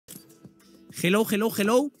Hello, hello,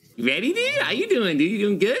 hello. Ready, dude? How you doing, dude? You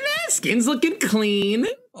doing good, man? Skin's looking clean.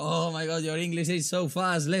 Oh my god, your English is so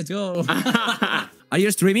fast. Let's go. Are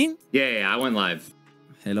you streaming? Yeah, I went live.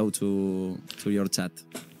 Hello to your chat.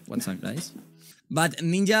 What's up, guys? But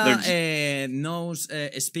Ninja knows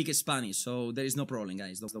speak Spanish, so there is no problem,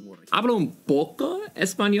 guys. Don't worry. Hablo un poco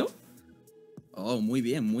español. Oh, muy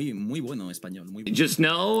bien, muy bueno español. Muy bueno. Just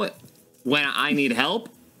know, when I need help,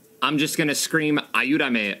 I'm just gonna scream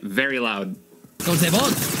 "Ayúdame" very loud. Cause the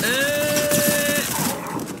bot.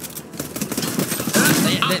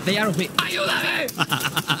 They are OP. Ayúdame!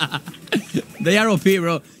 They are OP,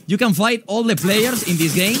 bro. You can fight all the players in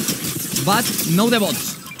this game, but no the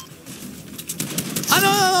bots.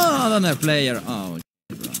 Ah, no, another player. Oh,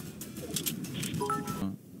 bro.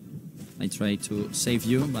 I try to save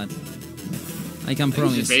you, but I can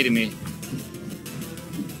promise. He's just baiting me.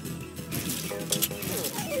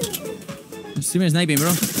 Stream sniping,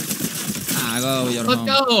 bro. Go your Let's home.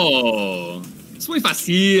 go. Es muy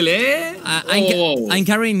fácil, eh? I'm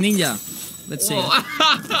carrying Ninja. Let's see.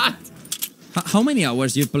 How many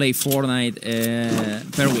hours you play Fortnite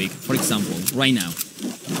per week, for example, right now?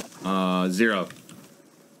 0.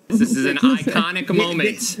 This is an iconic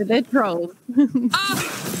moment. They're trolls.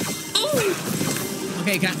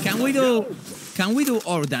 Okay, can we do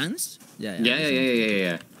our dance?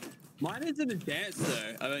 Yeah. Mine isn't a dance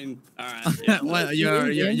though. I mean, alright. Yeah. Well,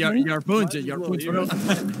 your punch, bro.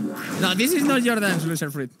 No, this is not your dance,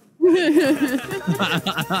 Loserfruit. Let's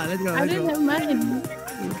go. I didn't have mine.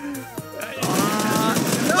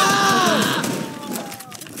 No!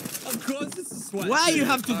 Of course, this is sweat. Why you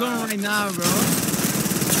have to go right now, bro?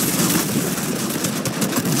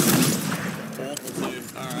 Awful, dude.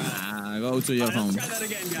 Alright. Go to your home. Let's try that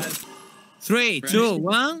again, guys. 3, 2,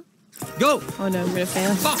 1, go! Oh no, I'm gonna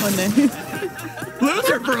fail. Oh no.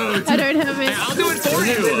 Loserfruit! I don't have it. Hey, I'll do it for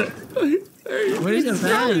you. Where is your Oh,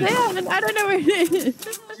 dance? man, I don't know where it is.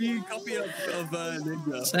 You copy of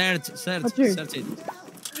Ninja. Search it.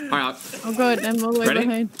 Alright, Oh god, I'm all the way Ready?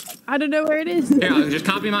 behind. I don't know where it is. here, just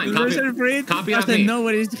copy mine. Copy it off me. know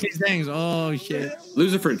what is his dance. Oh shit.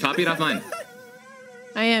 Loserfruit, copy it off mine.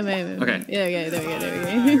 I am. Okay. Yeah, there we go.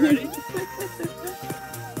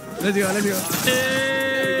 Let's go.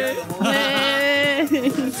 Hey.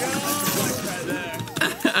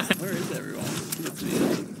 Where is everyone?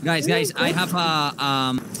 Guys, I have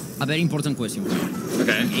a very important question for you.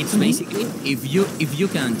 Okay. It's basically if you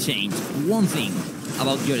can change one thing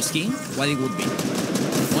about your skin, what it would be?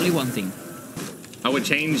 Only one thing. I would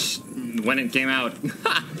change when it came out.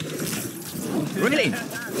 Really?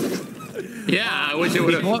 Yeah, I wish it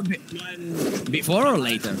would have. Before or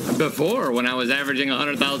later? Before, when I was averaging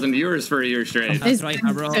 100,000 viewers for a year straight. That's There's right,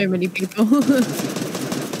 bro. so many people.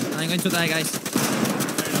 I'm going to die, guys.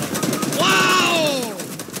 Wow!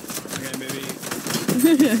 Okay, maybe.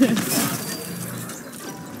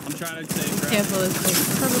 I'm trying to say. Careful, it's like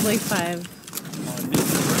probably 5.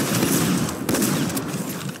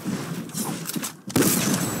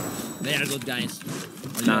 They are good guys.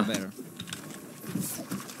 Or Nah. you're better.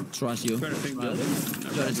 Trust you. Trying to think about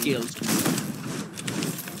it. Your skills.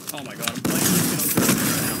 Oh my god, I'm playing this skin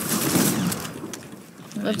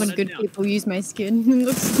I love when good people use my skin.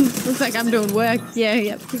 looks like I'm doing work.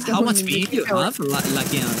 Yeah. Keep How going, much keep speed you going. have?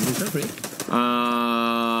 Lucky and Loserfruit?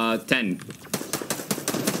 10.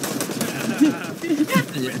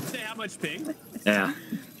 Say how much ping? Yeah.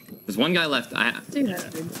 There's one guy left. 200.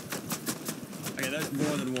 Okay, that's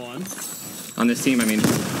more than one. On this team, I mean.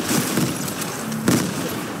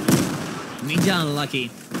 Ninja and Lucky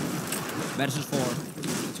versus 4.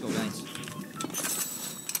 Let's go, guys.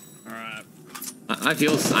 Alright. I have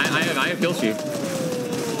heal sheet. Oh,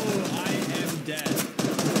 I am dead.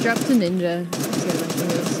 Drop to Ninja. Let's see what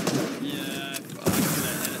that is. Yeah, I'm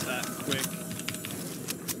gonna edit that quick.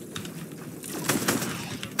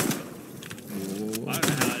 I don't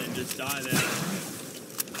know how I didn't just die there.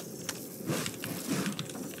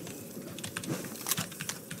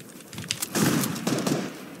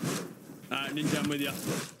 Alright, Ninja, I'm with you.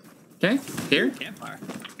 Okay, here. Campfire.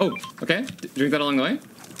 Oh, okay. Drink that along the way.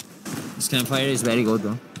 This campfire is very good,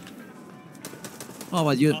 though. Oh,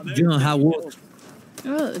 but you Oh, there- don't have wood.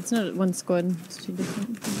 Oh, it's not one squad. It's 2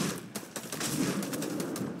 different.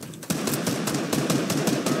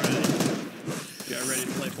 Alright. Get ready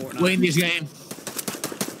to play Fortnite. Win this game.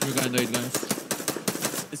 You can do it, guys.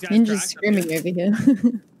 This guy's Ninja's cracked. screaming over here.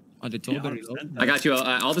 On the Yeah, top, very 100%. low. I got you.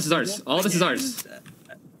 All this is ours. All this is ours.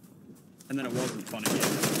 And then it wasn't fun again.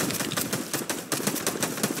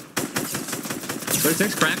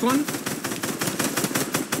 36, crack one.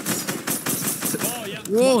 Oh, yeah.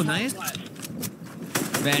 Whoa, nice.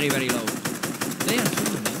 Very, very low. They are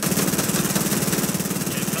shooting, man.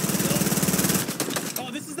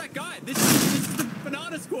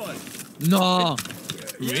 No.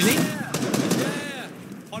 Really? Yeah.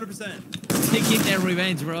 100%. They keep their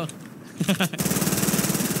revenge, bro.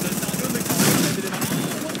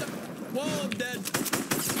 Whoa, I'm dead.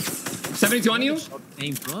 72 on you?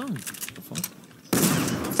 Aim wrong. What the fuck?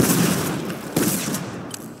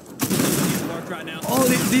 Work right now. Oh,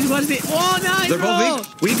 this was the. Oh, nice, They're bro.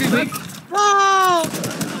 both weak. Weak. Oh,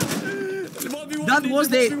 1v1, that dude, was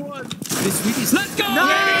the 1v1. sweetest. Let's go!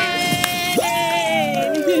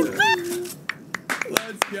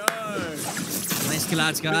 Let's go. Nice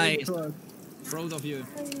clutch, guys. Proud of you.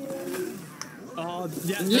 Oh,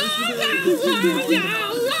 yeah.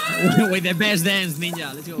 With the best dance,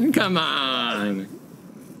 Ninja. Let's go. Come on.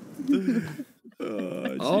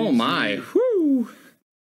 Oh my. Whew.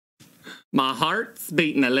 My heart's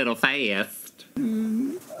beating a little fast.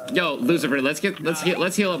 Yo, Loserfruit,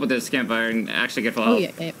 let's heal up with this campfire and actually get full Oh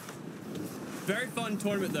health. yeah. Very fun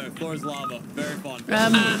tournament though. Floor is lava. Very fun. Oh,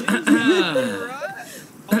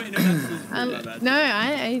 wait, no, that's my bad. No,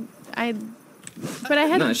 but I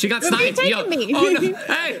had. No, she got Where were you sniped. Yo. taking me? Oh no.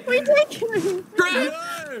 Hey. Where are you taking me? Grab.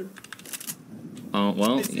 No! Oh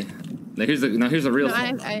well. Yeah. Here's the real. No,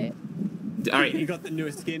 All right. He got the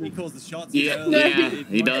newest skin. He calls the shots. Yeah, No. yeah,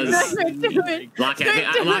 he does. Don't do it. Locky,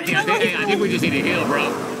 I think we just need to heal, bro.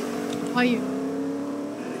 Are you?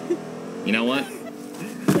 You know what?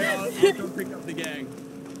 I'll go pick up the gang.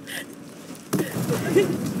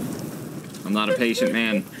 I'm not a patient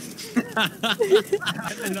man.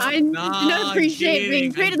 I do not appreciate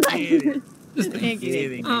being treated like this. Just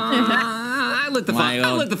kidding. I lit the fire.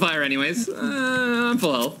 I lit the fire anyways. I'm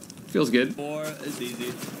full health. Feels good. 4 is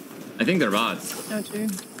easy. I think they're bots. Oh, true.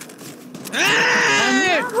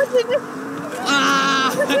 Hey! What did you?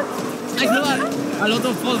 I got a lot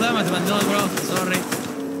of fall damage, but no, bro. Sorry.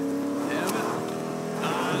 Damn it.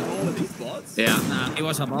 All of these bots? Yeah. Nah, it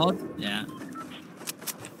was a bot. Yeah.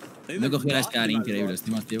 They No look cogí la bots, escala, these increíble. bots.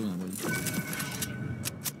 Estoy más tío que una polla.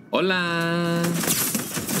 Hola.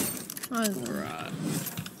 Alright.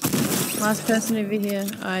 Last person over here.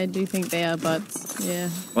 I do think they are butts. Yeah.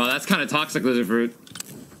 Well, that's kind of toxic, Loserfruit.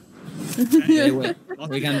 Okay, we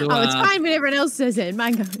can do Oh, it's fine when everyone else says it.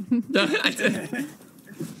 Mine go.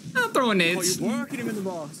 I'm throwing Oh, nades. you're working him in the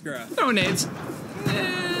box, Graf. Throwing nades. Oh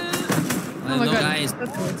my no, god. guys.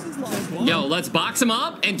 This is last one. Yo, let's box him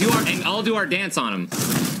up and I'll do our dance on him.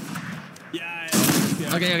 Yeah.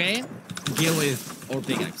 Okay. Deal with our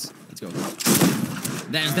pickaxe. Let's go.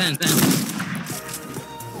 Dance. No.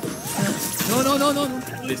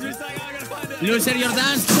 He's just like, I gotta find it. Loser your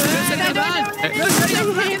dance. Loser your dance.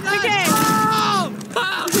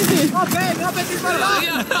 Okay.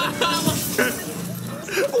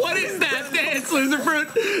 What is that dance, Loserfruit?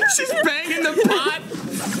 She's banging the pot.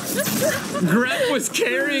 Grefg was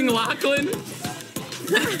carrying LACHLAN.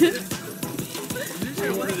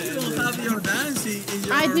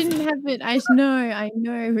 I didn't have it. I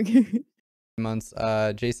know. Months.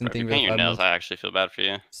 Jason, If thank you you for paint the your 5 nails, months. I actually feel bad for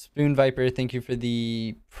you. Spoon Viper, thank you for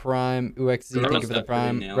the Prime. UXZ, thank you for the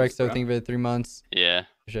Prime. Rexo, thank you for the 3 months. Yeah.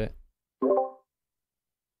 Shit. What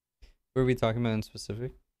are we talking about in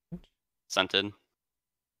specific? Scented.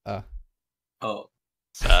 Oh,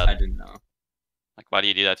 Sad. I didn't know. Like, why do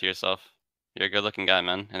you do that to yourself? You're a good-looking guy,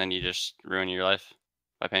 man, and then you just ruin your life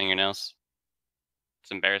by painting your nails.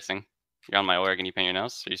 It's embarrassing. You're on my org and you paint your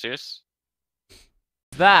nails? Are you serious?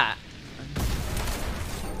 That.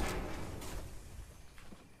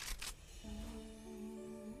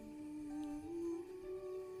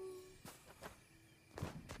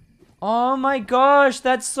 Oh my gosh,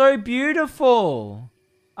 that's so beautiful.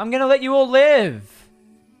 I'm gonna let you all live.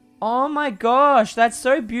 Oh my gosh, that's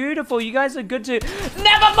so beautiful. You guys are good to...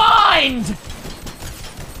 Never mind!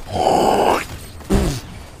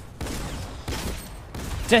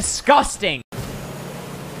 Disgusting.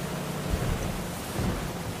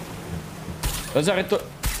 Vas-y, arrête-toi.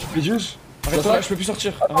 Méduse. Arrête-toi là, je peux plus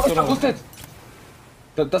sortir. Arrête-toi là. Grosse tête.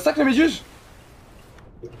 T'as sac la méduse?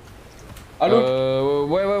 Allô?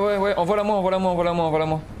 Ouais.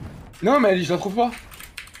 Envoie-la-moi. Non, mais je la trouve pas.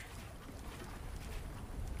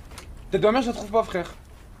 Tête de ma mère, je la trouve pas, frère.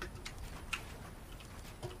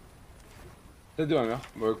 Tête de ma mère.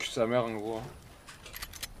 Bah, cul de sa mère, en gros.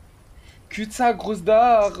 Cul de sa grosse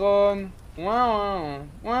daronne.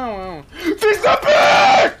 Ouais. Fils de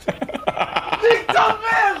pute! Fils de ta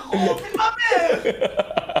mère, gros! Fils de ma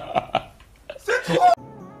mère! C'est trop!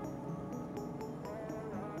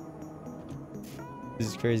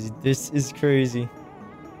 This is crazy.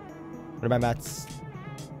 What are my mats?